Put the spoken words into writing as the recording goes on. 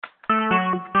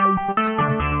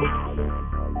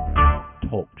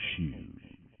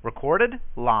Recorded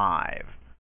live.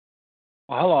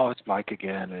 Well, hello, it's Mike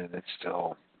again, and it's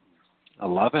still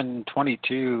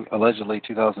 11/22, allegedly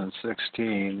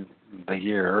 2016, the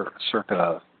year,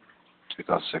 circa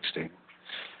 2016.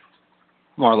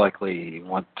 More likely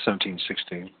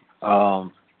 1716.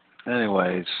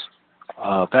 Anyways,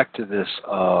 back to this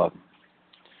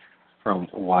from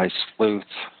Wise Sleuth.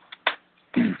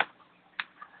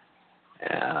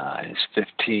 It's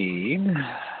 15.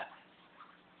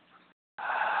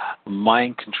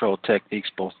 Mind control techniques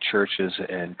both churches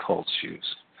and cults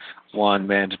use. 1,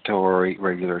 mandatory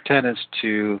regular attendance.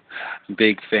 2,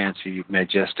 big fancy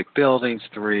majestic buildings.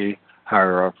 3,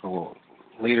 hierarchical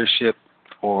leadership.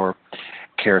 4,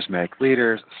 charismatic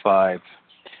leaders. 5,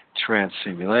 trance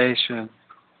stimulation.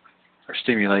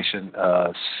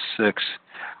 6,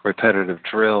 repetitive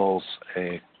drills.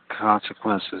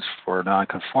 Consequences for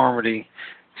nonconformity.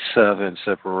 7,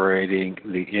 separating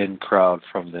the in crowd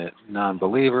from the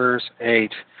non-believers.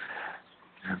 8,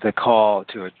 the call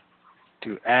to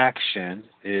action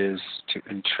is to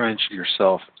entrench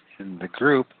yourself in the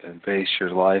group and base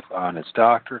your life on its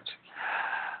doctrines.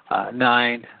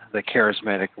 9, the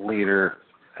charismatic leader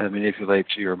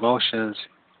manipulates your emotions.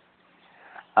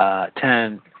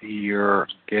 10, you're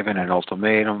given an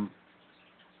ultimatum.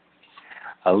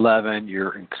 11,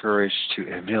 you're encouraged to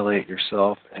emulate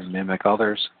yourself and mimic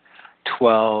others.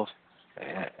 12,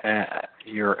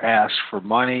 you're asked for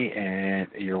money and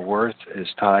your worth is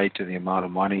tied to the amount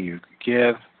of money you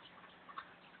give.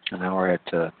 And now we're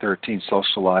at 13,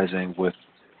 socializing with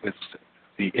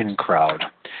the in-crowd.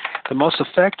 The most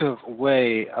effective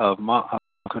way of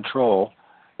control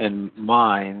in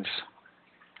minds,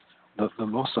 the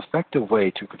most effective way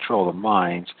to control the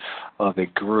minds of a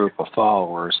group of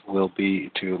followers will be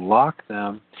to lock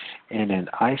them in an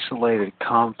isolated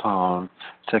compound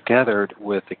together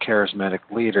with the charismatic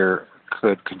leader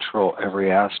could control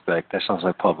every aspect. That sounds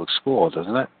like public school,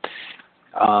 doesn't it?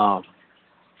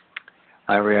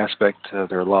 Every aspect of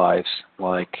their lives,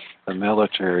 like the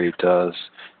military does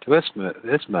to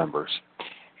its members.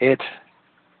 In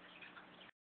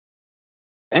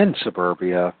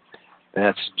suburbia,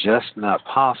 that's just not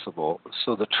possible.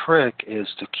 So the trick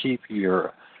is to keep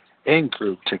your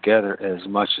in-group together as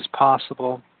much as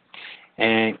possible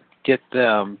and get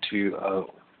them to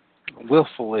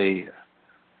willfully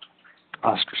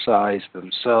ostracize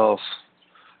themselves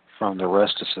from the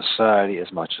rest of society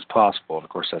as much as possible. And of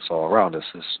course, that's all around us.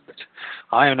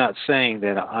 I am not saying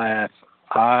that I'm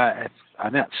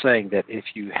not saying that if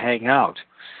you hang out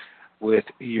with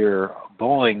your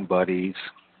bowling buddies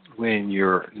when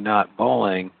you're not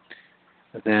bowling,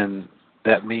 then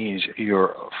that means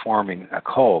you're forming a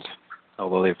cult,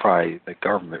 although the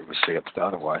government would say it's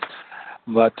otherwise.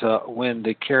 But when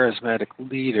the charismatic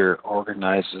leader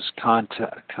organizes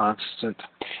constant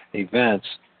events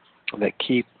that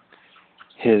keep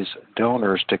his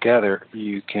donors together,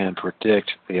 you can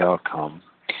predict the outcome.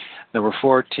 Number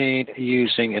 14,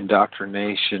 using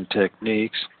indoctrination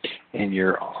techniques in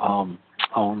your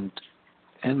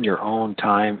own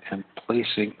time and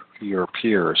placing your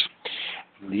peers.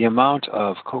 The amount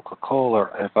of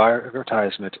Coca-Cola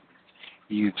advertisement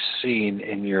you've seen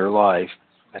in your life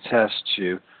attests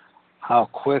to how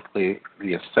quickly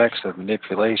the effects of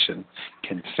manipulation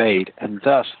can fade, and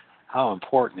thus how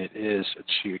important it is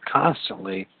to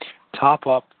constantly top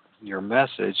up your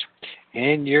message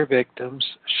and your victim's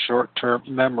short-term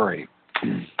memory.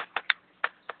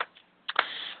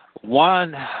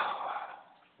 One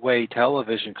way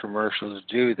television commercials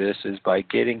do this is by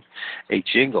getting a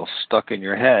jingle stuck in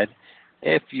your head.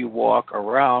 If you walk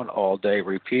around all day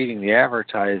repeating the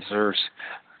advertiser's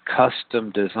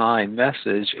custom design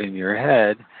message in your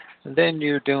head, then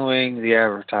you're doing the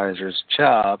advertiser's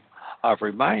job of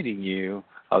reminding you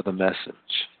of the message.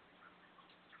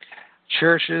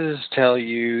 Churches tell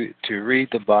you to read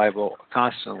the Bible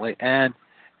constantly and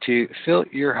to fill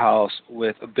your house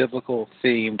with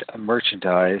biblical-themed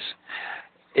merchandise.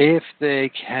 If they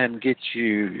can get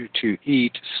you to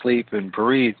eat, sleep, and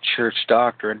breathe church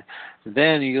doctrine,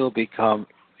 then you'll become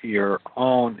your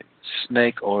own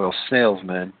snake oil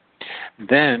salesman.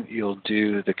 Then you'll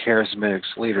do the charismatic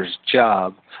leader's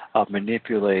job of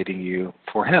manipulating you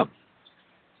for him.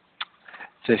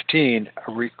 15,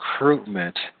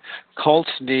 recruitment. Cults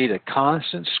need a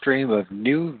constant stream of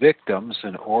new victims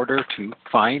in order to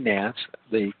finance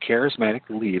the charismatic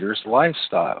leader's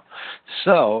lifestyle.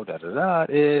 So,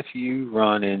 if you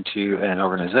run into an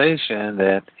organization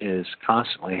that is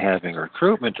constantly having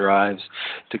recruitment drives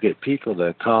to get people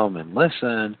to come and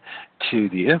listen to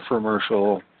the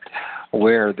infomercial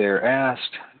where they're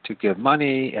asked to give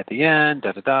money at the end,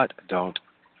 don't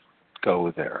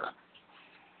go there.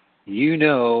 You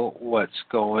know what's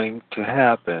going to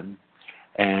happen,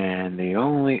 and the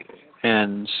only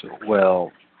ends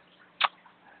well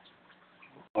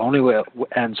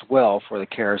for the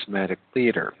charismatic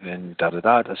leader, and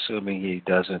assuming he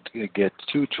doesn't get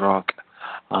too drunk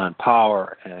on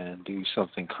power and do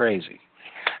something crazy.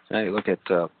 Now you look at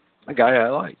a guy I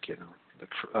like,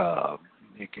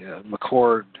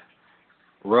 McCord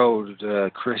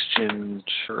Road Christian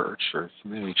Church or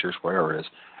Community Church, whatever it is,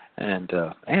 and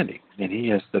Andy, and he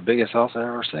has the biggest house I've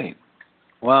ever seen.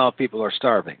 Well, people are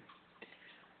starving.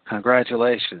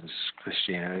 Congratulations,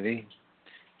 Christianity.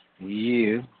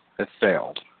 You have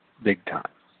failed big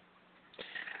time.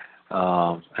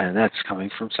 And that's coming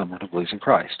from someone who believes in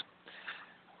Christ.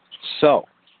 So,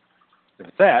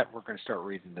 with that, we're going to start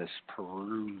reading this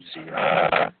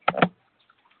Parousia.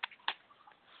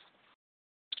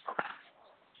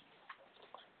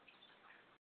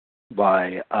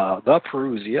 By The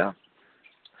Parousia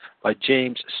by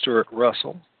James Stuart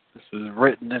Russell. This was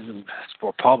written and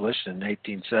published in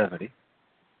 1870.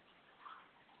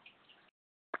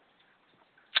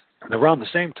 And around the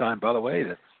same time, by the way,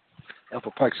 that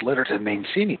Ethel Pike's letter to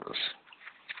Mancini was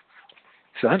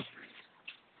sent.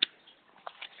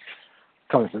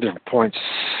 Coming from different points,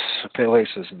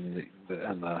 places in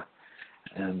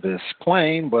this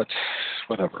plane, but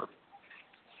whatever.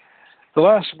 The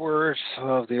last words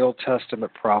of the Old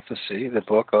Testament prophecy, the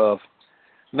book of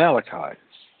Malachi.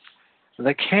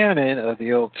 The canon of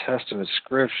the Old Testament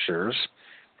scriptures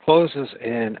closes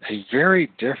in a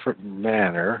very different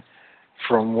manner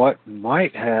from what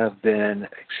might have been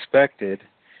expected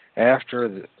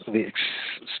after the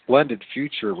splendid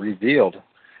future revealed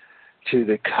to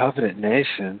the covenant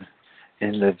nation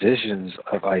in the visions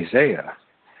of Isaiah.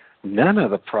 None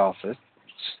of the prophets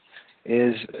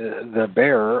is the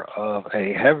bearer of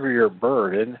a heavier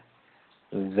burden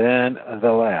than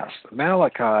the last.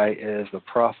 Malachi is the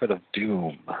prophet of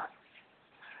doom.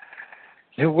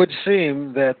 It would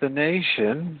seem that the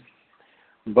nation,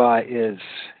 by its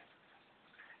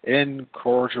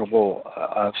incorrigible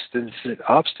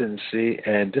obstinacy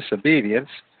and disobedience,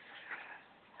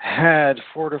 had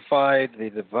fortified the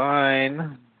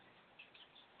divine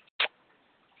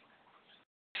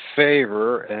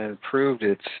favor and proved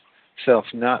itself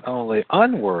not only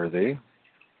unworthy,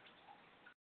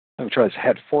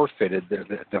 had forfeited the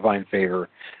divine favor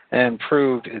and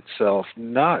proved itself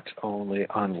not only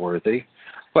unworthy,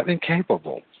 but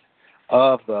incapable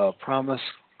of the promised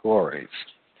glories.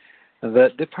 The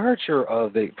departure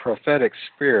of the prophetic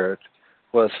spirit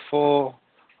was full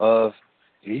of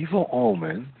evil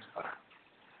omen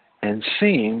and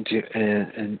seemed to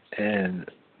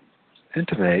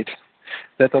intimate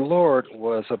that the Lord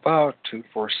was about to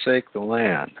forsake the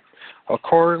land.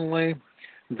 Accordingly,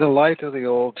 the light of the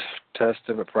Old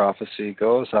Testament prophecy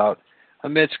goes out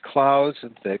amidst clouds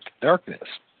and thick darkness.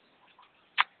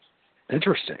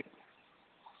 Interesting.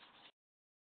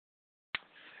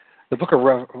 The book of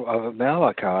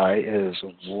Malachi is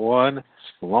one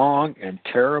long and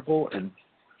terrible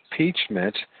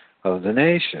impeachment of the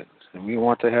nation. And we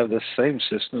want to have the same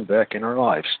system back in our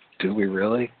lives. Do we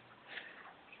really?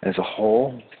 As a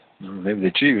whole? Maybe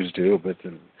the Jews do, but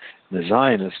the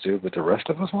Zionists do, but the rest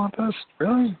of us want this?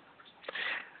 Really?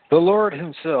 The Lord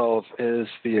himself is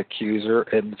the accuser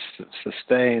and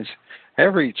sustains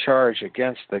every charge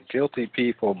against the guilty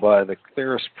people by the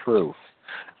clearest proof.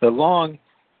 The long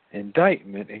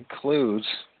indictment includes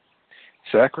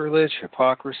sacrilege,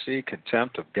 hypocrisy,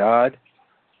 contempt of God,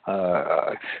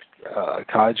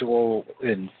 conjugal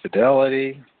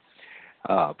infidelity,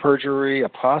 perjury,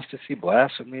 apostasy,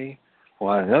 blasphemy.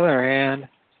 While on the other hand,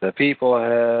 the people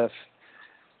have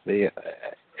the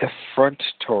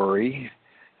effrontery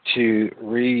to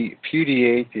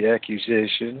repudiate the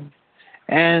accusation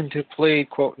and to plead,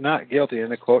 quote, not guilty,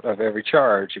 end quote, of every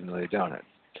charge, even though they've done it.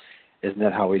 Isn't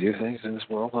that how we do things in this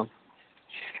world? Huh?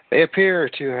 They appear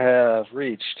to have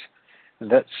reached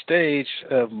that stage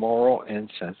of moral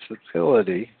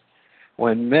insensibility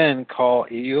when men call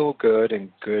evil good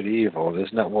and good evil.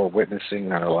 Isn't that what we're witnessing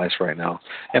in our lives right now?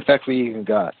 In fact, we even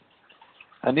got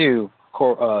a new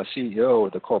CEO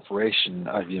of the Corporation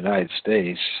of the United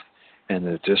States in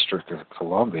the District of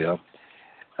Columbia.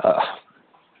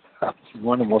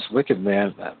 One of the most wicked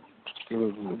men,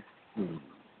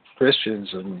 Christians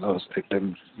and those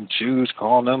Jews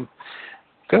calling him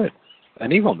good.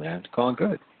 An evil man calling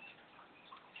good.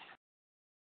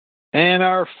 And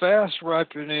our fast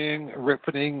ripening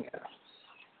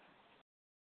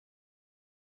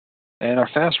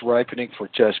for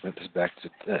judgment is back to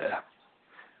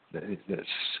this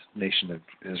nation of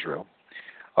Israel.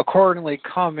 Accordingly,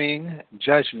 coming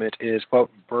judgment is,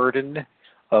 quote, burdened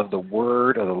of the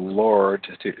word of the Lord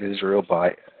to Israel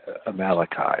by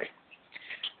Malachi.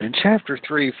 In chapter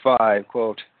 3:5,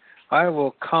 quote, I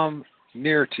will come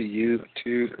near to you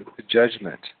to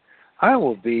judgment. I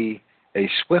will be a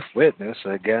swift witness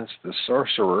against the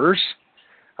sorcerers,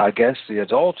 against the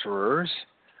adulterers,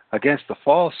 against the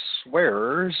false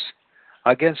swearers,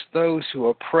 against those who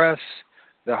oppress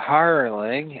the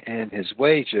hireling and his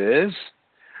wages,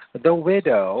 the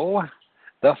widow,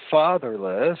 the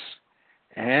fatherless,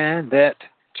 and that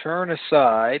turn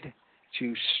aside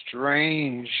to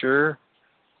stranger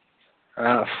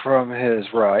from his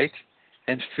right,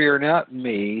 and fear not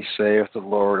me, saith the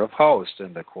Lord of hosts,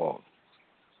 end of quote.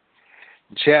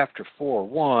 In chapter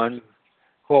 4:1,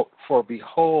 quote, for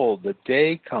behold, the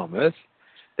day cometh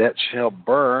that shall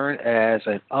burn as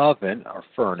an oven or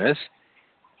furnace,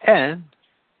 and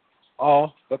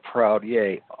all the proud,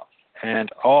 yea, and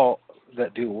all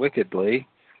that do wickedly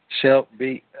shall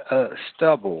be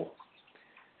stubble.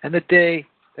 And the day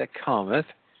that cometh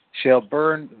shall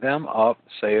burn them up,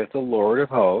 saith the Lord of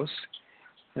hosts,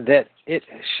 that it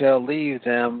shall leave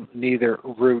them neither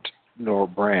root nor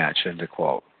branch, end of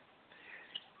quote.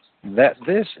 That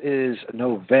this is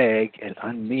no vague and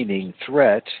unmeaning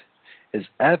threat is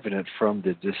evident from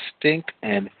the distinct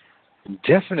and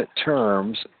definite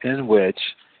terms in which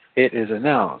it is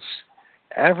announced.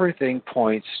 Everything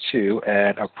points to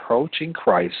an approaching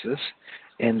crisis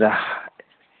in the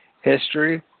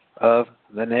history of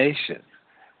the nation,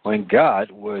 when God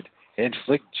would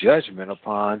inflict judgment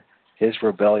upon his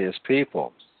rebellious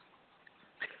people.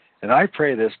 And I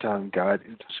pray this time, God,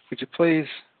 would you please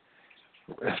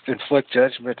inflict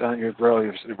judgment on your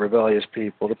rebellious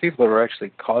people, the people that are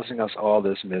actually causing us all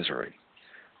this misery.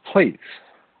 Please.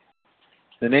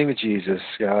 In the name of Jesus,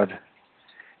 God.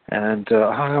 And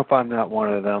I hope I'm not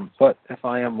one of them, but if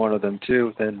I am one of them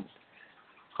too, then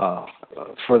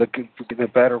for the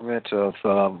betterment of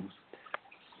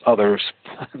others,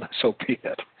 so be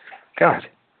it. God,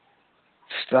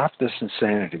 stop this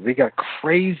insanity. We got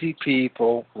crazy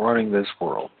people running this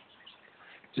world.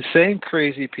 The same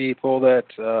crazy people that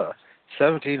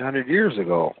 1,700 years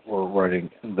ago were running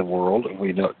the world, and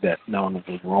we know that known as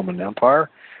the Roman Empire,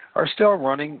 are still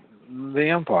running the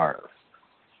empire.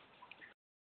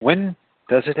 When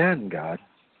does it end, God?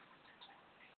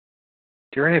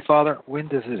 Dear Heavenly Father, when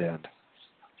does it end?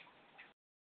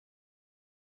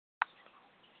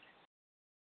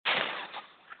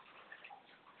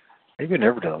 Maybe it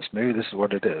never does. Maybe this is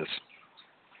what it is.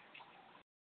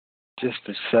 Just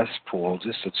a cesspool,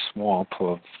 just a swamp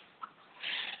of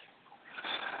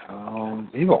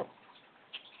evil.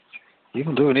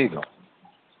 Evil doing evil.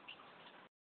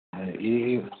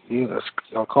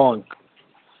 I'll call it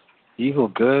evil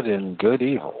good and good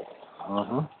evil.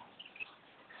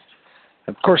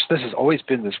 Of course, this has always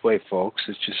been this way, folks.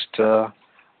 It's just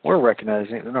we're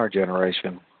recognizing it in our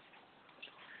generation.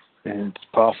 And it's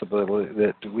possible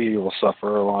that we will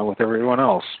suffer along with everyone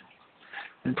else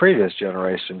in previous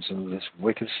generations in this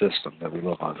wicked system that we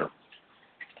live under.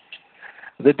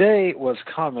 The day was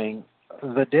coming,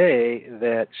 the day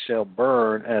that shall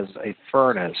burn as a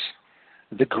furnace,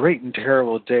 the great and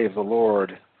terrible day of the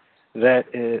Lord, that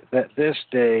this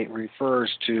day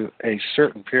refers to a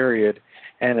certain period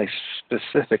and a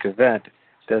specific event,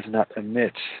 does not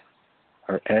admit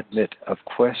of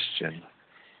question.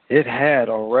 It had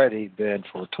already been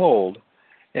foretold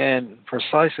in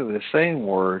precisely the same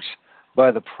words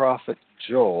by the prophet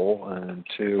Joel in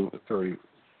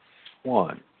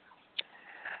 2:31.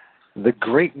 The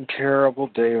great and terrible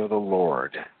day of the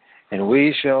Lord, and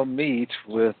we shall meet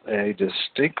with a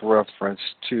distinct reference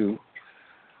to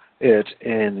it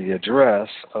in the address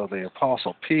of the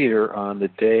Apostle Peter on the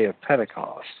day of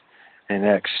Pentecost in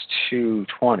Acts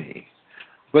 2:20.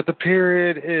 But the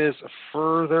period is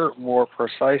further more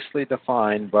precisely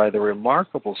defined by the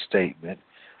remarkable statement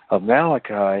of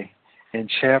Malachi in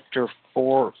chapter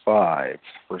 4:5,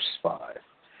 verse 5.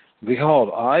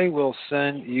 Behold, I will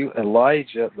send you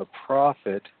Elijah the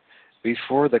prophet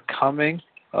before the coming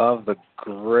of the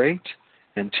great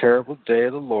and terrible day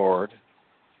of the Lord.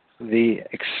 The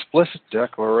explicit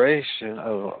declaration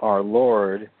of our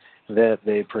Lord that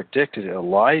they predicted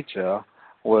Elijah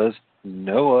was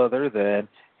no other than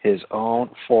his own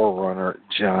forerunner,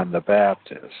 John the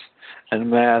Baptist. And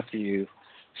Matthew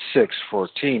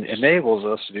 6:14 enables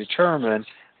us to determine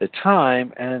the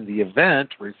time and the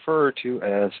event referred to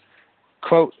as,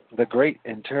 quote, the great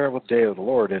and terrible day of the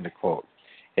Lord, end quote.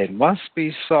 It must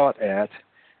be sought at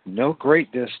no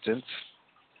great distance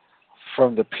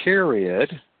from the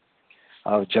period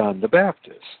of John the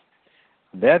Baptist.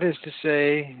 That is to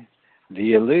say,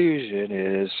 the allusion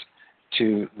is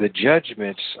to the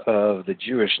judgments of the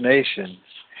Jewish nation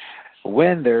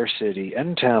when their city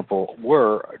and temple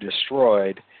were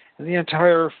destroyed, and the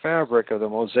entire fabric of the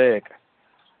Mosaic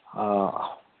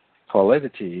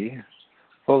polity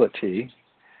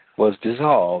was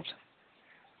dissolved.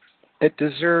 It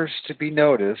deserves to be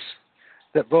noticed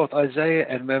that both Isaiah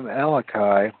and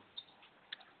Malachi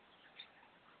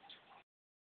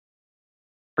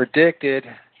predicted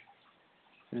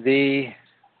the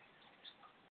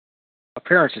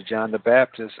appearance of John the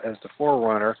Baptist as the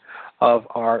forerunner of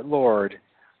our Lord,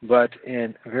 but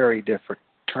in very different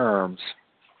terms.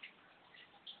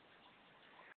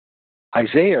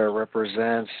 Isaiah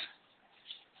represents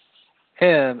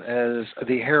him as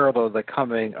the herald of the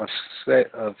coming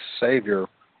Savior,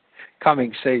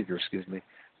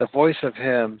 the voice of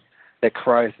him that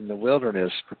crieth in the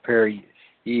wilderness, prepare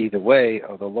ye the way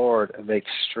of the Lord, and make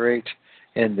straight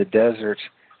in the desert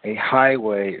a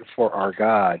highway for our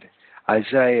God.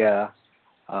 Isaiah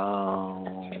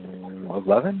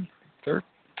 11,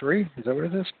 3, is that what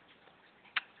it is?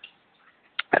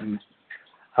 And,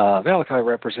 Malachi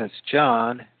represents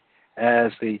John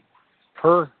as the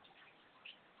precursor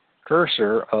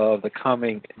of the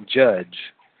coming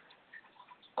judge.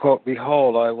 Quote,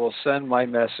 behold, I will send my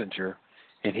messenger,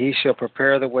 and he shall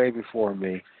prepare the way before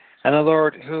me. And the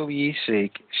Lord whom ye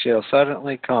seek shall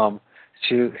suddenly come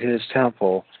to his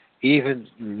temple, even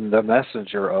the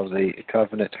messenger of the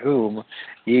covenant whom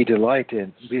ye delight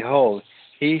in. Behold,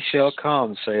 he shall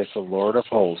come, saith the Lord of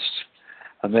hosts.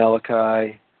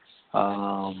 Malachi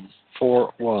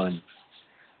 4:1.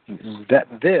 That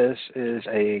this is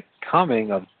a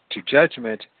coming to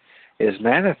judgment is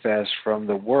manifest from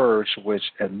the words which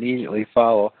immediately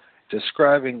follow,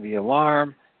 describing the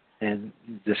alarm and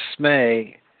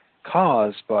dismay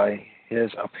caused by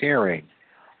his appearing.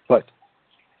 But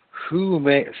who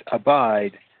may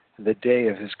abide the day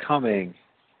of his coming,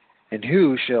 and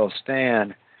who shall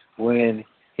stand when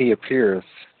he appeareth?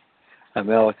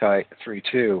 Malachi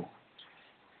 3:2.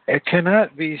 It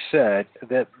cannot be said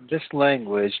that this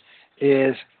language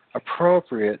is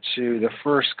appropriate to the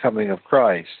first coming of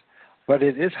Christ, but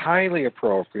it is highly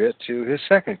appropriate to his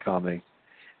second coming.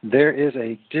 There is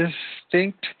a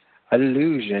distinct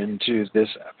allusion to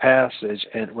this passage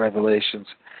in Revelation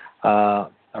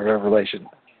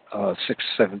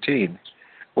 6:17,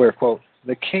 where, quote,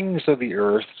 the kings of the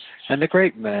earth and the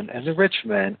great men and the rich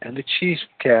men and the chief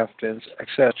captains,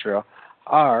 etc.,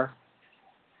 are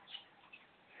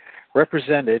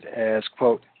represented as,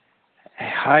 quote,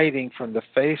 hiding from the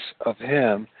face of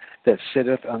him that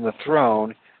sitteth on the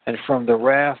throne and from the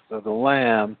wrath of the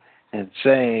Lamb, and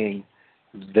saying,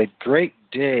 the great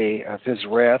day of his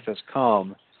wrath is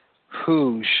come,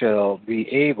 who shall be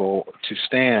able to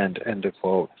stand, end of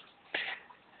quote.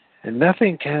 And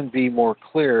nothing can be more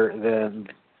clear than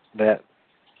that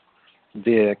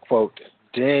the, quote,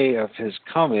 day of his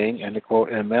coming, end of quote,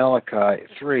 in Malachi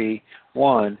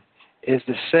 3:1 is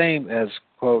the same as,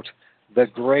 quote, the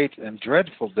great and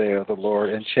dreadful day of the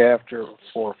Lord in chapter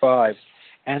 4:5,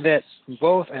 and that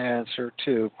both answer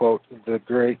to, quote, the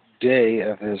great day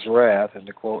of his wrath, and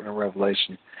to quote in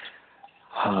Revelation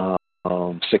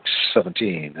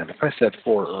 6:17. And if I said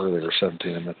 4 earlier,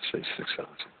 17, I meant to say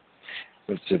 6:17.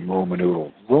 But it's in Roman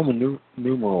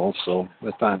numeral, so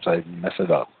at times I mess it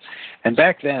up. And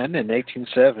back then, in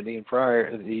 1870 and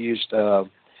prior, they used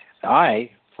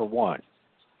I for one.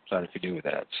 So if you do with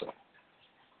that, so.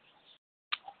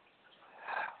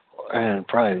 And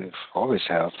probably always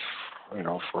have,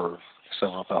 for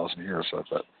several thousand years, I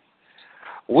bet.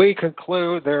 We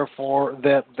conclude, therefore,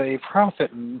 that the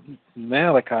prophet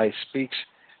Malachi speaks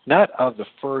not of the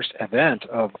first event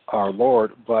of our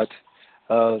Lord, but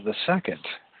of the second.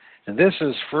 And this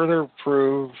is further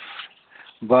proved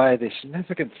by the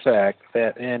significant fact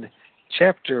that in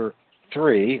chapter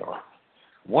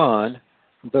 3:1,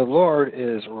 the Lord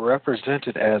is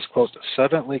represented as, quote,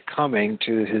 suddenly coming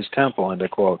to his temple, end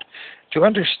of quote. To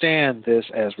understand this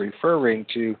as referring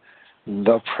to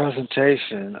the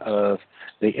presentation of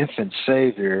the infant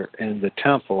Savior in the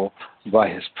temple by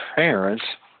his parents,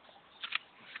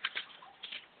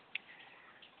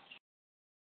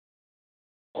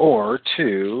 or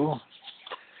to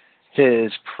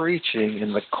his preaching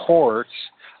in the courts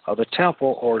of the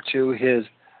temple, or to his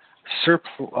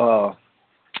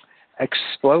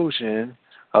explosion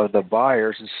of the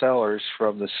buyers and sellers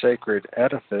from the sacred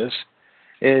edifice,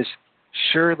 is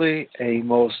surely a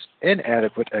most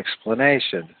inadequate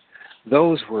explanation.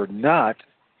 Those were not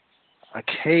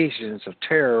occasions of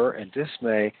terror and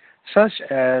dismay, such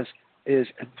as is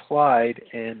implied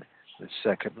in the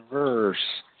second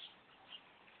verse.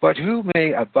 But who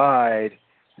may abide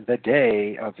the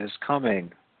day of his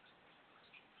coming?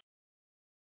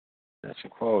 That's in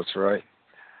quotes, right?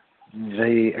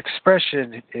 The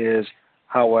expression is,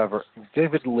 however,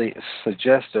 vividly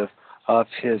suggestive of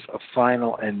his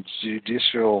final and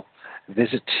judicial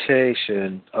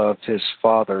visitation of his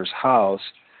father's house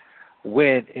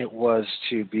when it was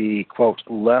to be, quote,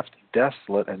 left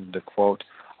desolate, end quote,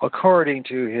 according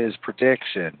to his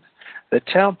prediction. The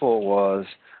temple was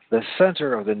the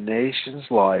center of the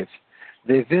nation's life,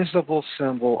 the visible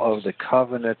symbol of the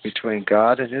covenant between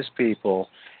God and his people.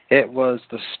 It was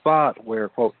the spot where,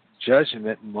 quote,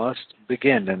 judgment must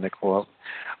begin, end quote,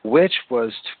 which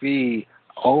was to be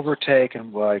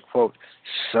overtaken by, quote,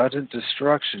 sudden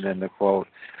destruction, end quote.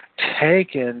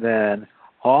 Taken then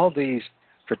all these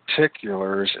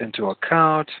particulars into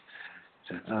account,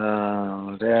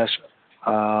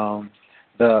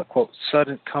 the, quote,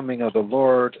 sudden coming of the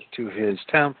Lord to his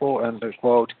temple, end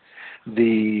quote,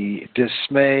 the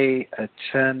dismay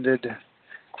attended,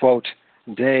 quote,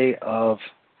 day of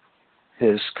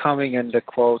his coming, end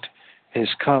quote, his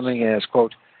coming as,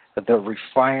 quote, the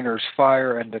refiner's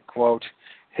fire, end quote,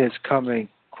 his coming,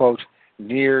 quote,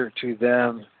 near to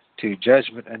them to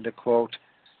judgment, end quote,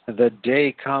 the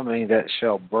day coming that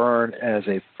shall burn as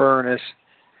a furnace,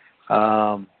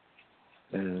 that's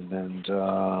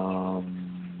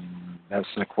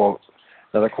a quote,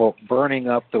 another quote, burning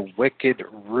up the wicked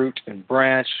root and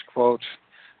branch, quote,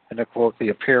 and a quote, the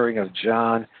appearing of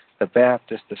John the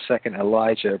Baptist, the second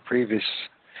Elijah, previous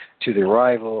to the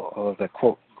arrival of the,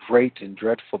 quote, great and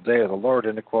dreadful day of the Lord,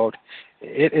 end quote.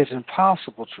 It is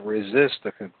impossible to resist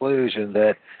the conclusion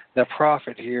that the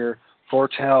prophet here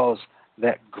foretells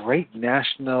that great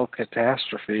national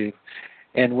catastrophe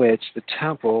in which the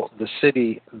temple, the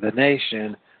city, the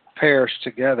nation perish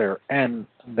together, and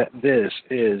that this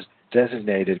is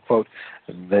designated, quote,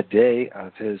 the day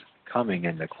of his coming,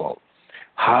 end quote.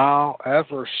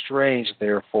 However strange,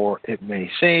 therefore, it may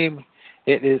seem,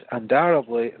 it is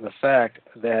undoubtedly the fact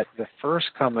that the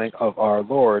first coming of our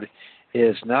Lord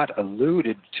is not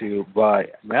alluded to by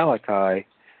Malachi.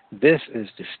 This is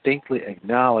distinctly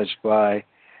acknowledged by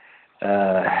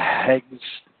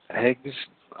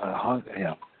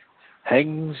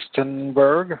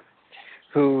Hengstenberg,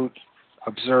 who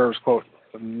observes, quote,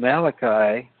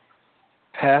 Malachi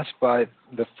passed by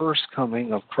the first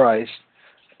coming of Christ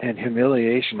and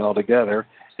humiliation altogether,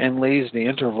 and leaves the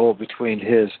interval between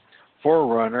his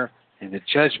forerunner and the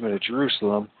judgment of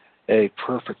Jerusalem a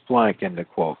perfect blank, end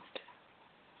quote.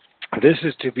 This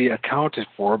is to be accounted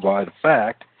for by the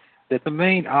fact that the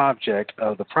main object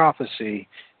of the prophecy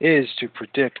is to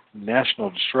predict national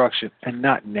destruction and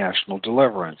not national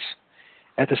deliverance.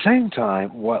 At the same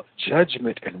time, while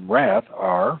judgment and wrath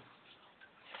are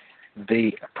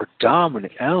the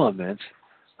predominant elements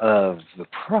of the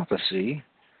prophecy,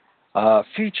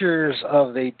 features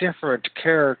of a different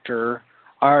character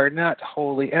are not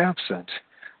wholly absent.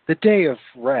 The day of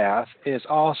wrath is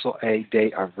also a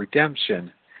day of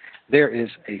redemption. There is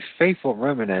a faithful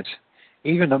remnant,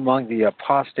 even among the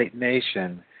apostate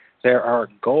nation. There are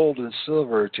gold and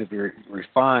silver to be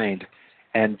refined,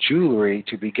 and jewelry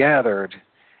to be gathered,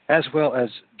 as well as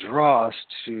dross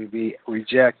to be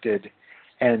rejected,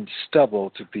 and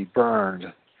stubble to be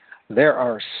burned. There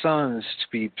are sons to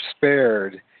be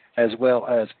spared, as well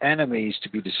as enemies to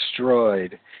be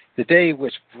destroyed. The day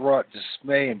which brought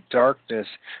dismay and darkness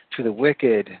to the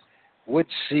wicked would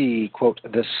see, quote,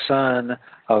 the sun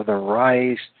of the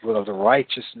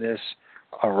righteousness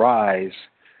arise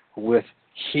with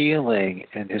healing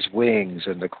in his wings,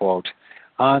 end quote,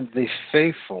 on the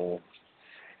faithful.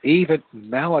 Even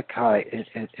Malachi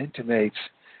intimates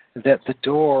that the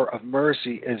door of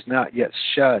mercy is not yet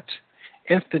shut.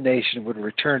 If the nation would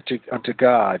return unto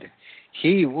God,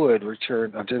 he would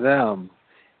return unto them.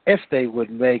 If they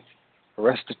would make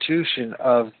restitution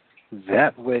of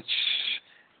that which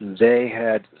they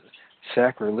had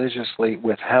sacrilegiously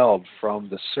withheld from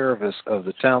the service of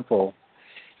the temple,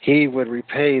 he would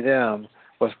repay them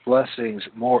with blessings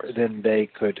more than they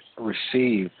could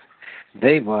receive.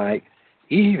 They might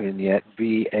even yet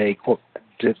be a, quote,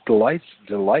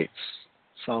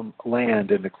 delightsome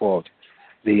land, end quote,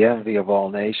 the envy of all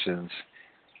nations.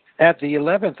 At the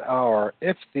 11th hour,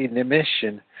 if the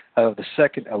mission of the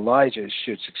second Elijah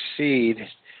should succeed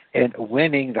in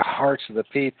winning the hearts of the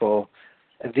people,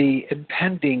 the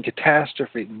impending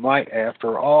catastrophe might,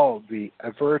 after all, be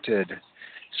averted.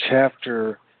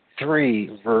 Chapter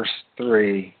 3, verse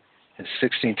 3, and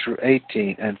 16 through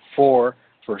 18, and 4,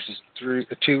 verses 2,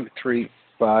 3,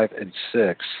 5, and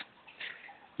 6.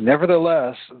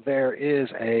 Nevertheless, there is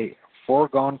a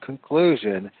foregone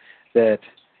conclusion that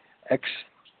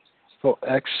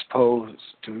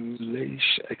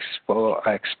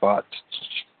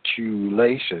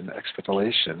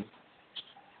expostulation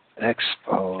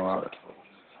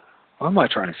What am I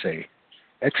trying to say?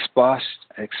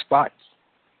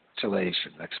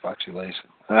 Expostulation. Expostulation.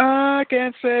 I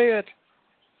can't say it.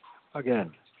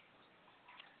 Again.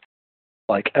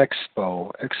 Like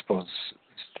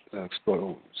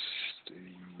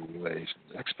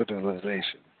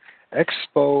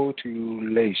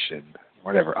expostulation,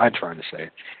 whatever I'm trying to say.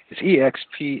 It's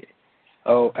expostulation,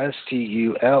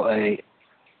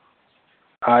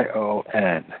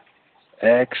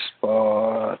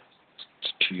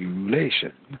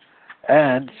 expostulation,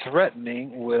 and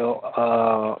threatening will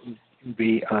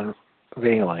be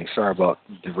unveiling. Sorry about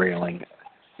derailing.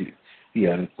 The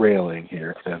unrailing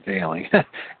here, the unveiling.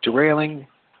 Derailing,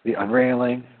 the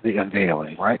unveiling,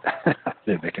 right?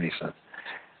 Didn't make any sense.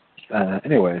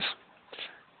 Anyways,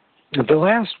 the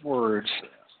last words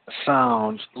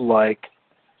sound like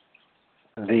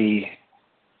the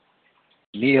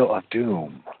kneel of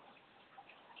doom.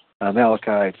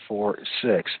 Malachi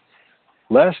 4:6.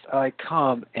 Lest I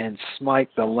come and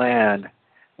smite the land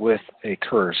with a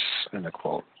curse, end of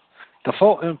quote. The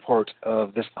full import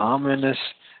of this ominous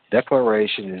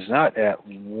declaration is not at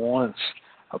once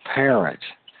apparent.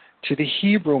 To the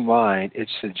Hebrew mind, it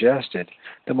suggested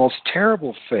the most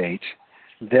terrible fate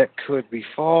that could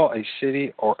befall a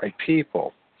city or a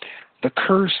people. The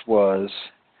curse was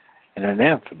an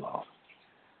anathema,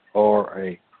 or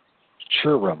a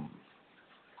cherem,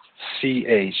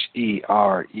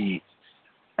 Cherem,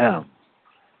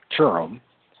 cherem,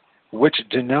 which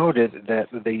denoted that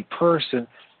the person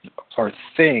or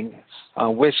thing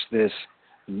on which this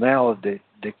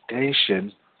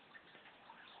malediction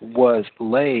was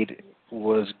laid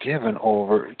was given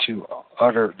over to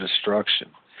utter destruction.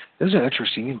 This is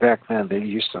interesting. Even back then, they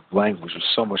used to language was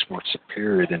so much more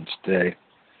superior than today.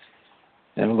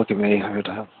 And look at me,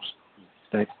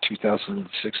 like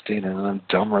 2016, and I'm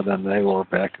dumber than they were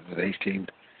back in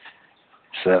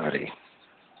 1870 in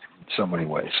so many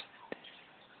ways.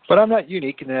 But I'm not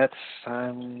unique in that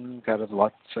I've got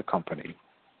lots of company.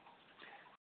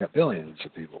 Got billions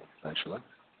of people, actually.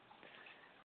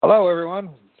 Hello, everyone.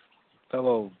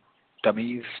 Fellow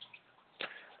dummies.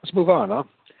 Let's move on, huh?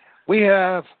 We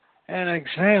have an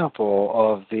example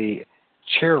of the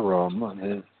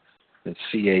cherem, the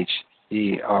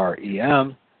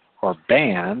Cherem, or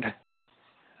band,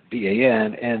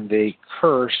 B-A-N, and the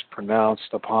curse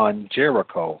pronounced upon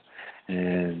Jericho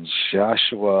in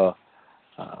Joshua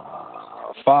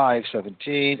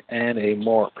 5:17, and a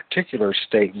more particular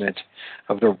statement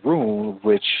of the ruin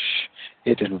which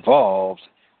it involved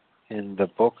in the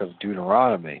book of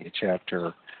Deuteronomy,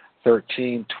 chapter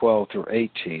 13:12 through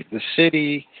 18. The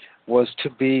city was to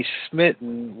be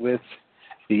smitten with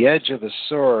the edge of the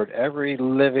sword, every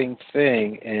living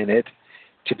thing in it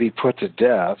to be put to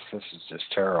death. This is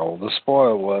just terrible. The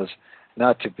spoil was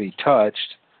not to be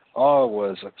touched. All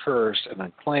was accursed and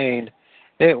unclean.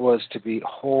 It was to be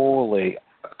wholly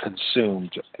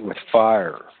consumed with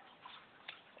fire.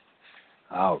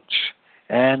 Ouch.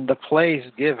 And the place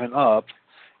given up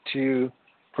to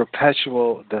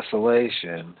perpetual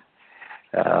desolation.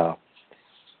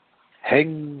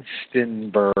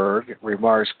 Hengstenberg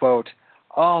remarks, quote,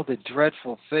 all the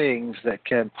dreadful things that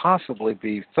can possibly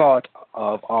be thought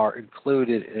of are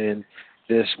included in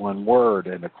this one word,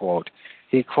 end of quote.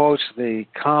 He quotes the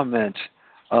comment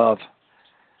of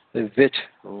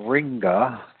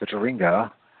Vitringa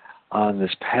on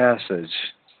this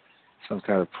passage. Some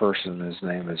kind of person, his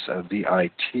name is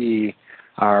Vitringa.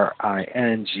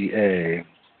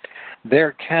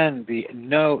 There can be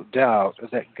no doubt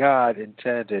that God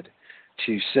intended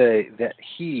to say that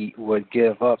he would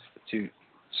give up to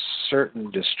certain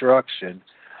destruction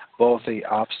both the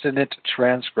obstinate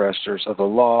transgressors of the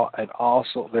law and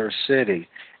also their city,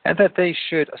 and that they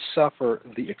should suffer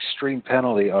the extreme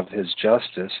penalty of his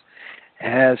justice,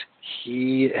 as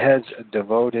he has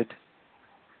devoted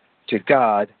to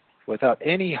God without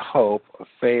any hope of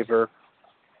favor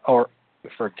or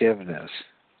forgiveness.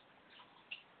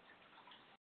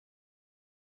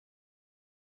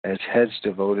 As heads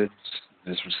devoted,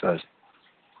 this was says,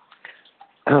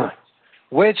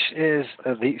 which is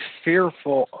the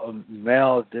fearful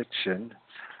malediction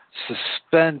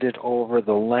suspended over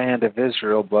the land of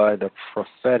Israel by the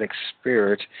prophetic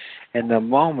spirit in the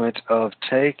moment of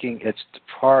taking its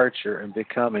departure and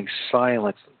becoming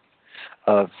silent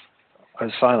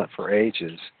for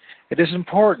ages. It is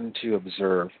important to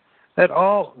observe that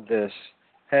all this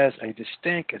has a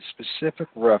distinct and specific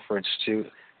reference to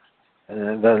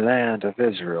the land of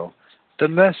Israel. The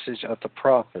message of the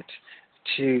prophet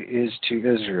is to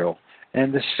Israel,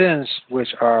 and the sins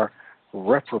which are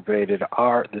reprobated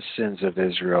are the sins of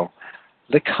Israel.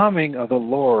 The coming of the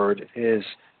Lord is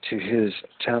to his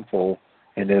temple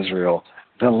in Israel.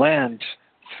 The land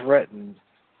threatened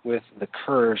with the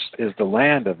curse is the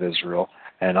land of Israel,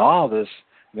 and all this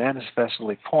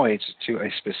manifestly points to a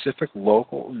specific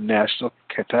local national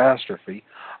catastrophe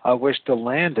of which the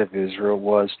land of Israel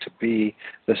was to be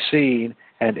the scene,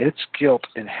 and its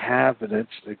guilty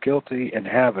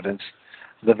inhabitants,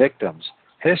 the victims.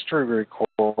 History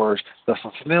records the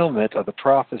fulfillment of the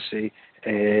prophecy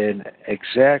in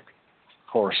exact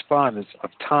correspondence of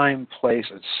time, place,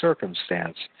 and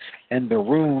circumstance, and the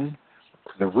ruin,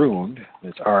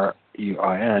 it's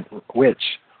R-U-I-N, which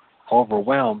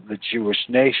overwhelmed the Jewish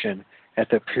nation at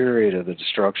the period of the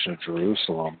destruction of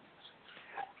Jerusalem.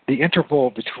 The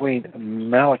interval between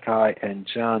Malachi and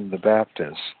John the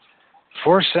Baptist,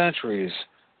 4 centuries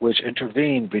which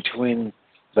intervened between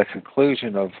the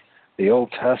conclusion of the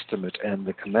Old Testament and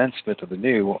the commencement of the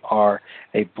New, are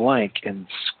a blank in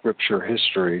Scripture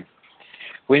history.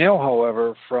 We know,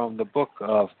 however, from the book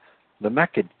of the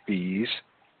Maccabees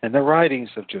and the writings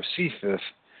of Josephus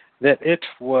that it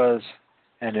was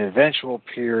an eventful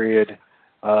period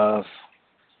of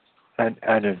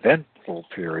the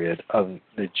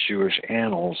Jewish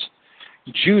annals.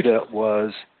 Judah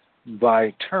was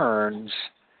by turns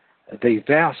the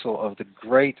vassal of the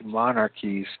great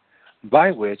monarchies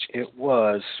by which it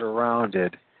was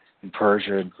surrounded in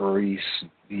Persia and Greece,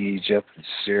 Egypt, and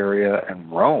Syria,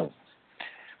 and Rome,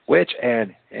 which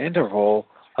an interval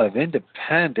of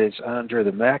independence under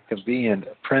the Maccabean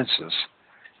princes.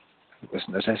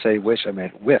 As I say which, I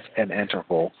meant with an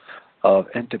interval of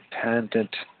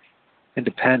independence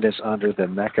under the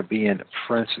Maccabean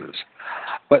princes.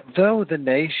 But though the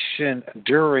nation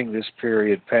during this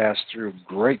period passed through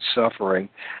great suffering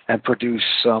and produced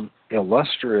some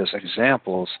illustrious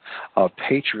examples of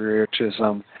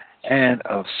patriotism and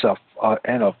of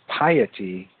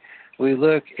piety, we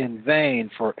look in vain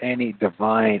for any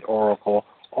divine oracle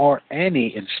or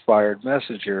any inspired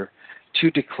messenger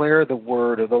to declare the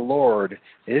word of the Lord.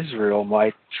 Israel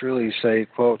might truly say,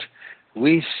 quote,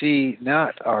 "We see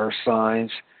not our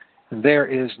signs, there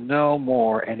is no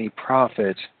more any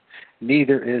prophet,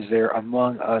 neither is there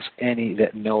among us any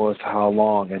that knoweth how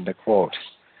long," end of quote.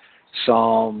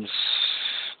 Psalms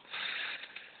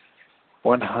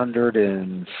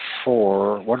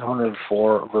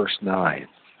 104, verse 9.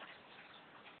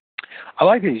 I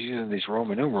like using these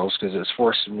Roman numerals because it's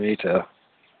forcing me to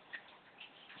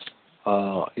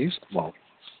use them. Well,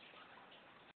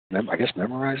 I guess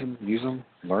memorize them, use them,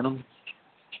 learn them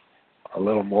a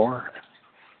little more.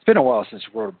 It's been a while since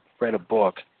I read a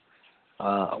book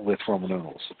with Roman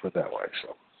numerals, to put it that way.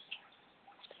 So,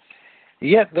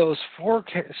 yet those 4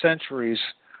 centuries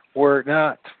were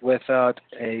not without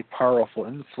a powerful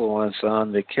influence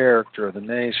on the character of the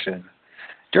nation.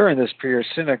 During this period,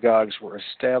 synagogues were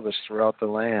established throughout the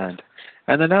land,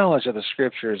 and the knowledge of the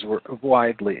Scriptures were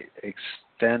widely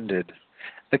extended.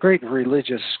 The great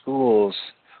religious schools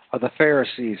of the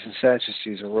Pharisees and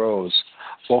Sadducees arose,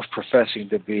 both professing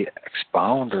to be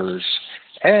expounders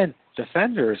and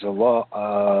defenders of the law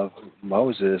of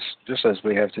Moses, just as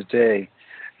we have today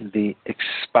the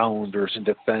expounders and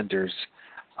defenders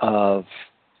of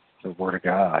the Word of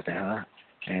God,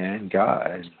 and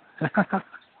God.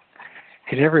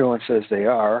 And everyone says they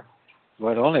are,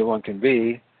 but only one can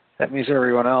be. That means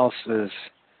everyone else is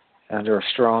under a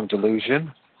strong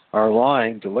delusion or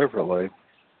lying deliberately.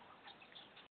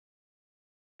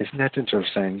 Isn't that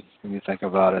interesting when you think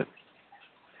about it?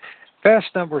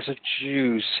 Vast numbers of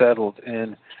Jews settled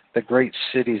in the great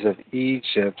cities of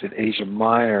Egypt and Asia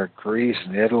Minor, Greece,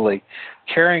 and Italy,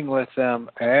 carrying with them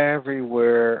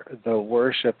everywhere the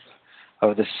worship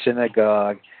of the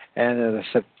synagogue and the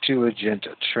Septuagint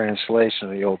translation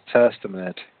of the Old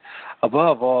Testament.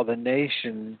 Above all, the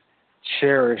nation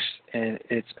cherished in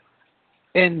its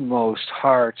inmost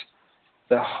heart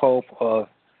the hope of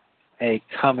a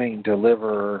coming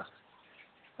deliverer,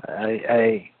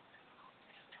 a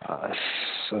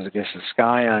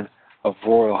scion of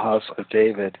royal house of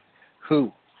David,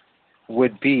 who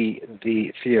would be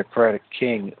the theocratic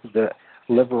king, the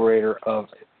liberator of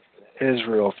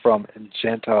Israel from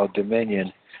Gentile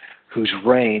dominion, whose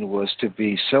reign was to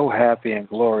be so happy and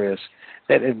glorious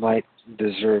that it might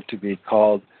deserve to be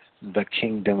called the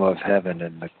kingdom of heaven,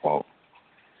 in the quote.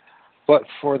 But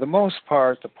for the most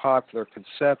part, the popular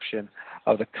conception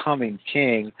of the coming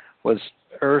king was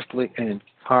earthly and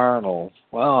carnal.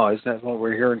 Wow, isn't that what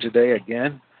we're hearing today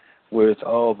again? With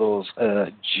all those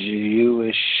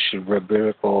Jewish,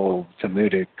 rabbinical,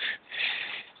 Talmudic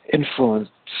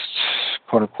influenced,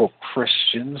 quote-unquote,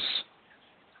 Christians.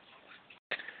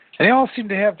 And they all seem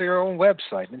to have their own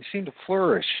website, and they seem to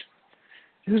flourish.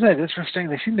 Isn't that interesting?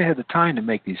 They seem to have the time to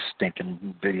make these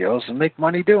stinking videos and make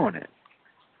money doing it.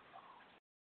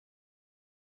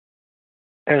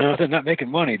 And if they're not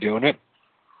making money doing it,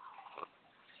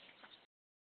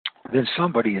 then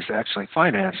somebody is actually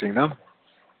financing them.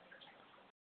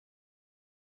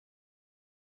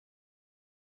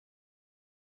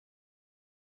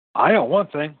 I know one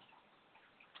thing.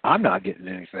 I'm not getting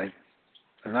anything.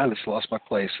 And I just lost my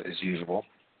place as usual.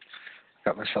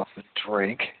 Got myself a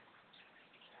drink.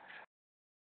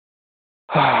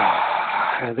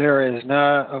 There is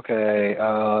not, okay,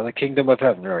 the kingdom of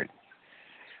heaven, right?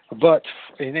 But,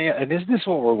 and isn't this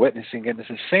what we're witnessing? And it's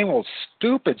the same old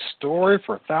stupid story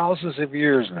for thousands of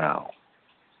years now.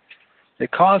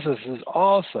 It causes us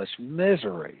all such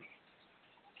misery.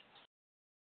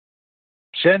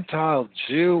 Gentile,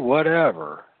 Jew,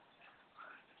 whatever.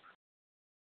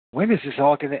 When is this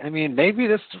all going to, I mean, maybe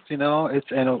this, it's,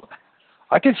 and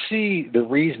I can see the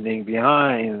reasoning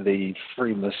behind the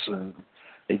Freemasons.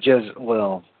 They just,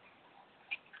 well,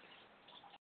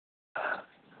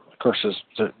 of course,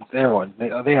 everyone,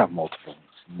 they have multiple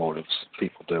motives,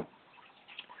 people do.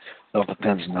 It all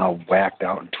depends on how whacked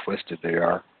out and twisted they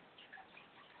are.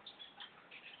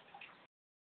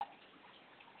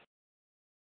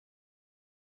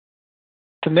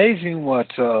 It's amazing what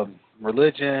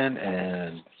religion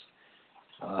and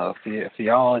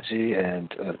theology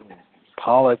and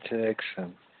politics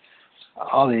and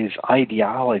all these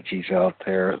ideologies out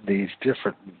there, these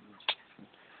different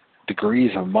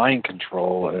degrees of mind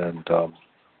control and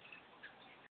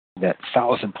that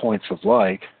 1,000 points of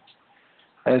light,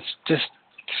 it's just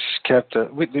kept,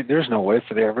 there's no way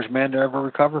for the average man to ever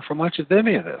recover from much of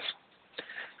any of this.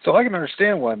 So I can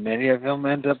understand why many of them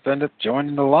end up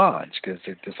joining the lodge, because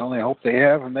it's the only hope they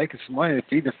have of making some money to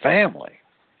feed their family.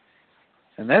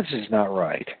 And that's just not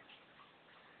right.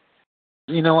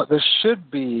 You know what, there should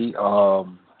be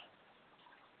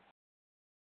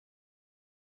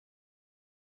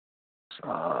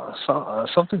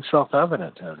something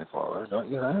self-evident, Heavenly Father,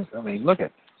 don't you think? I mean, look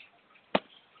at,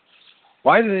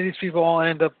 why do these people all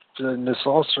end up in the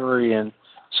sorcery and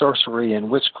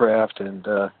witchcraft and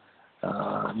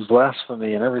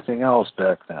blasphemy and everything else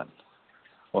back then?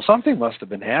 Well, something must have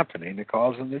been happening to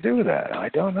cause them to do that. I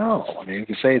don't know. I mean, you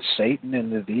could say it's Satan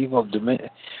and the evil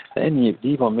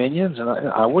minions, and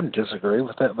I wouldn't disagree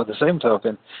with that. But at the same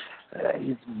token,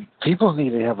 people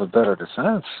need to have a better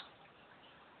defense.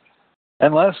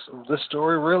 Unless the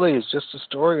story really is just a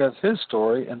story of his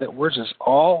story, and that we're just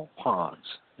all pawns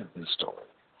in his story,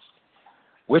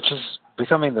 which is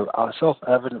becoming the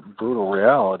self-evident, brutal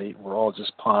reality. We're all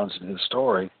just pawns in his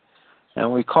story.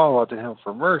 And we call out to him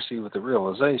for mercy with the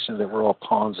realization that we're all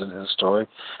pawns in his story,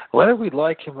 whether we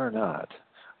like him or not,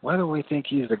 whether we think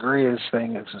he's the greatest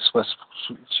thing in Swiss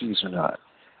cheese or not.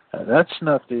 That's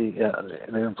not the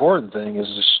important thing is,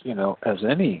 as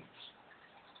any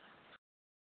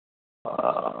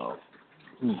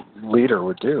leader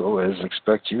would do, is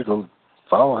expect you to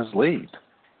follow his lead,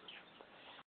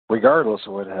 regardless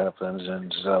of what happens,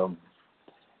 and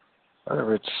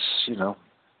whether it's,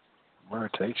 where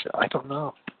it takes you. I don't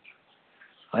know.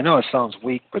 I know it sounds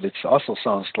weak, but it also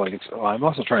sounds like I'm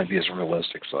also trying to be as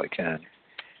realistic as I can.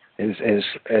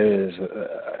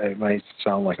 It might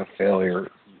sound like a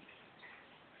failure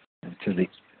to the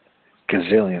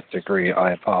gazillionth degree.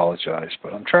 I apologize,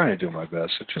 but I'm trying to do my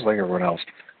best. It's just like everyone else.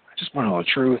 I just want to know the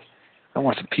truth. I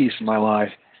want some peace in my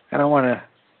life, and I want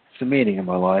some meaning in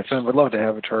my life, and I would love to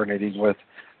have eternity with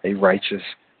a righteous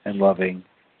and loving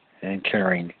and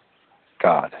caring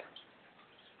God.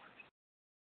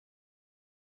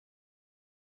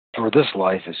 For this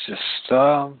life is just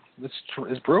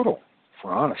it's brutal, if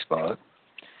we're honest about it.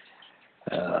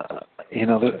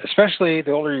 Especially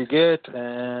the older you get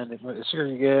and the sooner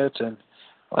you get, and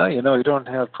you don't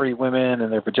have pretty women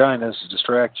and their vaginas to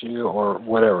distract you or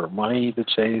whatever, money to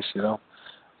chase. It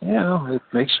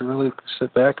makes you really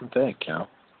sit back and think.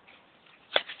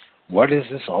 What is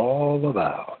this all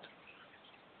about?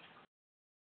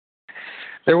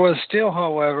 There was still,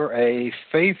 however, a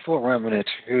faithful remnant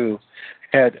who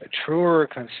had truer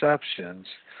conceptions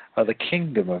of the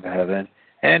kingdom of heaven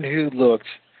and who looked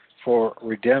for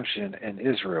redemption in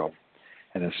Israel.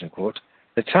 And this quote,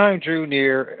 the time drew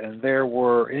near and there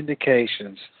were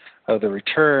indications of the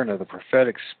return of the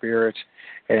prophetic spirit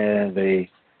and the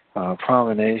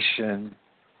premonitions,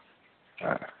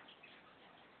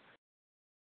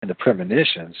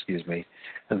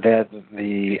 that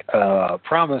the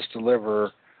promised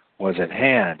deliverer was at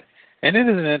hand. And it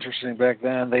is interesting, back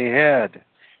then they had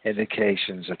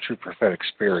indications of true prophetic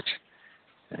spirit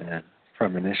and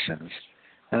premonitions.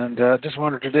 And just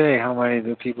wonder today how many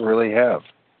do people really have.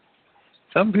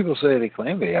 Some people say they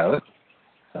claim they have it.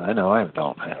 I know I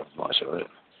don't have much of it.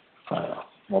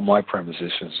 Well, my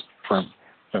premonitions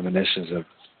have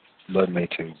led me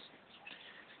to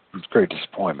great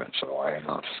disappointment, so I have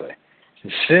not to say.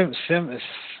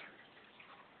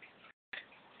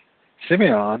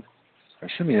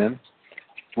 Simeon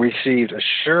received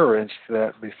assurance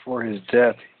that before his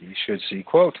death he should see,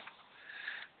 quote,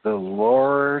 the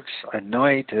Lord's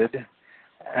anointed,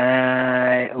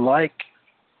 like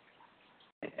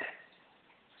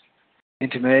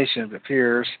intimation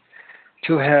appears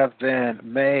to have been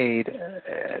made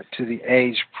to the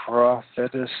aged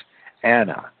prophetess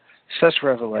Anna. Such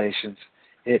revelations,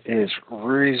 it is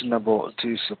reasonable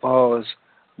to suppose,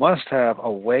 must have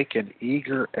awakened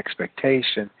eager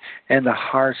expectation in the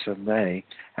hearts of many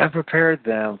and prepared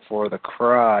them for the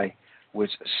cry which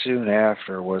soon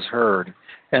after was heard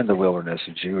in the wilderness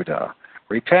of Judah.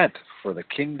 Repent, for the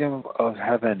kingdom of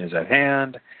heaven is at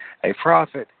hand. A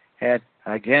prophet had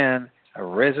again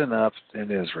risen up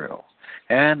in Israel,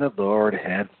 and the Lord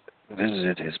had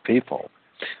visited his people.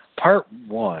 Part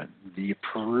 1, the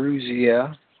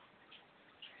Parousia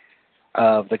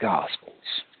of the Gospels.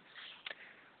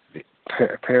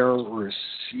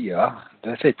 Parousia.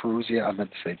 Did I say Parousia? I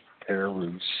meant to say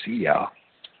Parousia.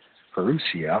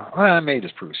 Parousia. Well, I made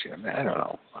this Parousia. I don't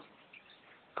know.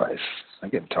 Guys, I'm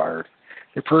getting tired.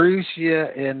 The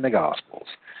Parousia in the Gospels.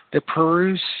 The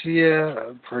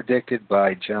Parousia predicted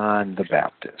by John the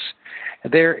Baptist.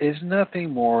 There is nothing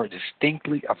more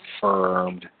distinctly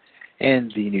affirmed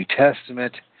in the New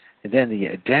Testament than the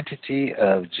identity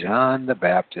of John the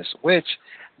Baptist, which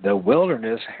the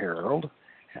wilderness herald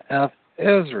of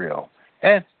Israel,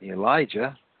 and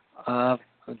Elijah of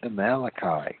the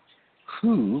Malachi,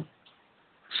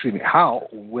 how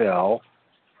well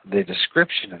the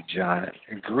description of John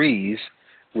agrees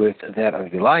with that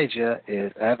of Elijah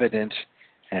is evident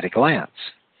at a glance.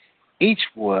 Each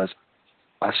was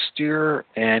austere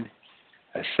and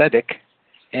ascetic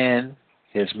in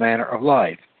his manner of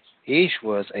life. Each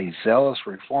was a zealous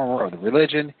reformer of the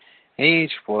religion.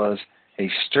 Each was a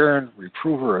stern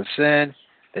reprover of sin.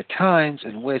 The times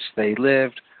in which they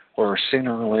lived were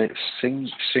singularly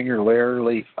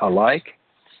alike.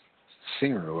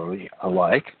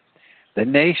 The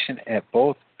nation at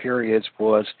both periods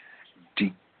was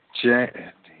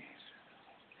degenerate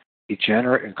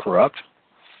and corrupt.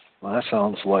 Well, that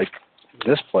sounds like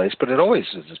this place, but it always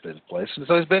has been this place, and it's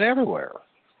always been everywhere.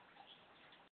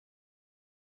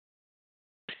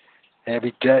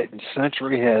 Every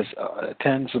century has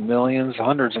tens of millions,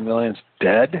 hundreds of millions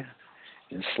dead,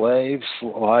 enslaved,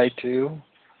 lied to.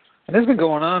 And it's been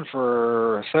going on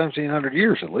for 1,700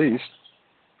 years at least.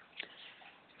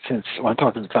 I'm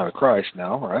talking the time of Christ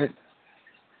now, right?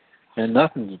 And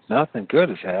nothing good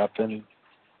has happened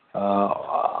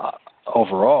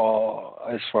overall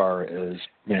as far as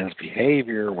man's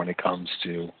behavior when it comes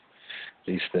to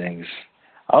these things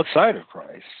outside of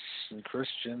Christ and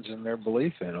Christians and their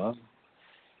belief in them.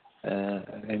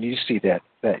 And you see that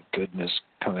goodness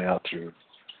coming out through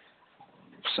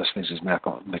such things as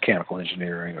mechanical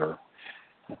engineering or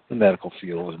the medical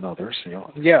field and others.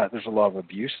 Yeah, there's a lot of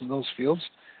abuse in those fields,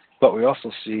 but we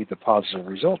also see the positive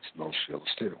results in those fields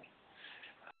too.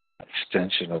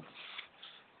 Extension of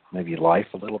maybe life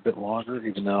a little bit longer,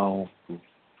 even though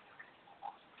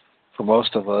for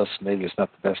most of us maybe it's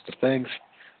not the best of things.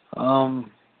 I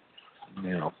don't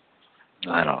know.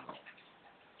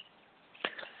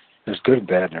 There's good and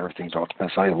bad and everything. It all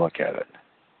depends how you look at it.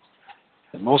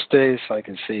 And most days I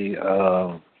can see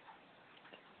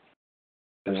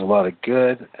there's a lot of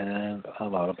good and a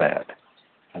lot of bad.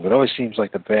 And it always seems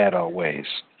like the bad outweighs.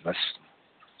 That's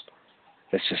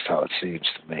just how it seems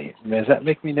to me. Does that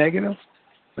make me negative?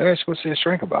 Maybe I'm supposed to see a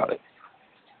shrink about it.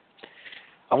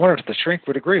 I wonder if the shrink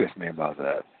would agree with me about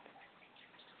that.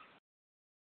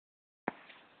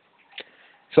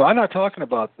 So I'm not talking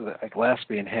about the glass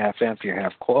being half empty or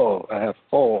half full.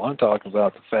 I'm talking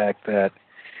about the fact that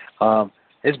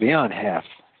it's beyond half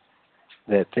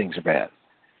that things are bad.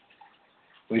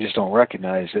 We just don't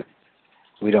recognize it.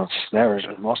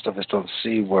 Most of us don't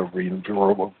see what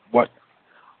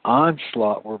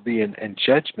onslaught we're being and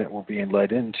judgment we're being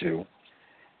led into.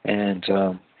 And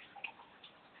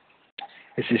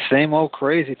it's the same old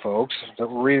crazy folks that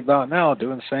we read about now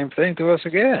doing the same thing to us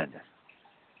again.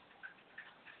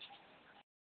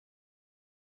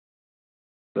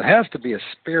 There has to be a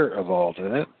spirit involved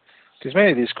in it, because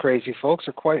many of these crazy folks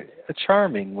are quite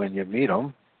charming when you meet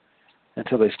them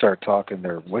until they start talking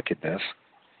their wickedness.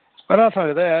 But outside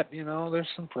of that, there's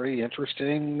some pretty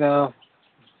interesting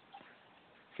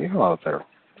people out there.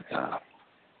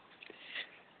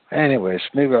 Anyways,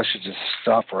 maybe I should just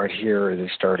stop right here and then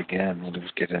start again. We'll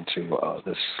just get into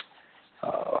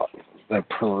the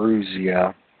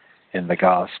Parousia in the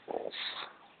Gospels.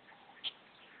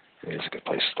 It's a good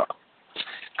place to stop.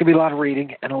 It's going to be a lot of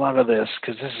reading and a lot of this,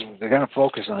 because they're going to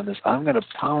focus on this. I'm going to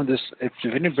pound this. If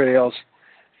anybody else,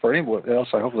 for anyone else,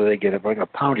 I hope that they get it, but I'm going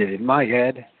to pound it in my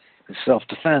head in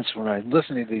self-defense when I'm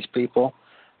listening to these people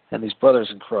and these brothers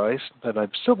in Christ, that I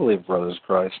still believe brothers in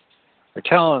Christ, are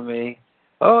telling me,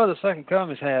 oh, the second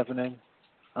coming is happening.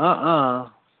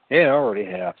 It already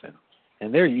happened.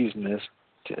 And they're using this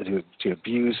to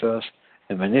abuse us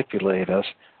and manipulate us.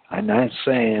 I'm not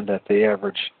saying that the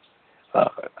average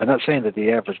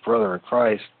brother in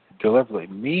Christ deliberately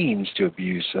means to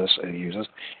abuse us and use us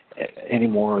any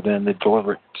more than that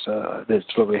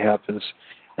deliberately happens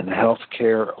in the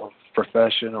healthcare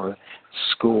profession or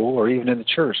school or even in the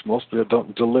church. Most people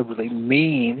don't deliberately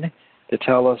mean to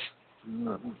tell us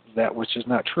that which is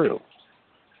not true.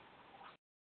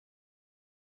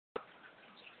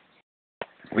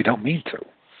 We don't mean to.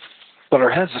 But our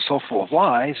heads are so full of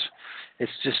lies,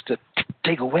 it's just to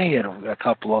take away a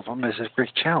couple of them is a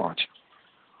great challenge.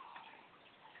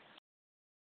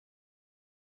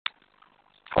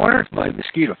 I wonder if my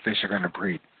mosquito fish are going to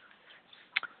breed.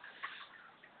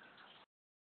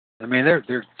 I mean,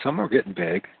 they're some are getting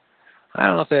big. I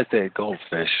don't know if that's a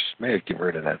goldfish. Maybe get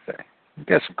rid of that thing. It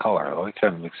got some color though. It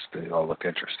kind of makes it all look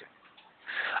interesting.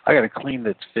 I got to clean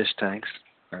the fish tanks.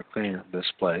 I got to clean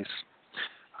this place.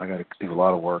 I got to do a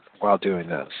lot of work while doing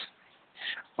this.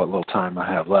 What little time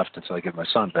I have left until I get my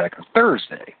son back on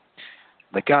Thursday.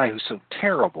 The guy who's so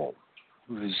terrible,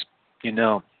 who's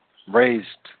raised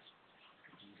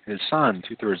his son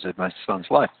 2/3 of my son's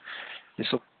life, is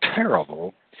so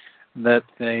terrible that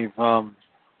they've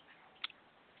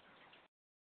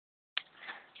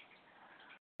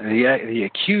the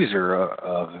accuser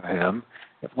of him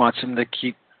wants him to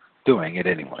keep doing it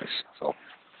anyways. So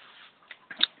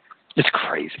it's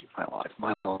crazy, my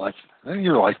life, and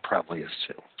your life probably is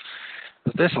too.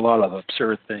 But there's a lot of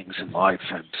absurd things in life,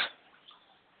 and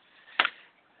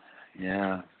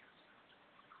yeah,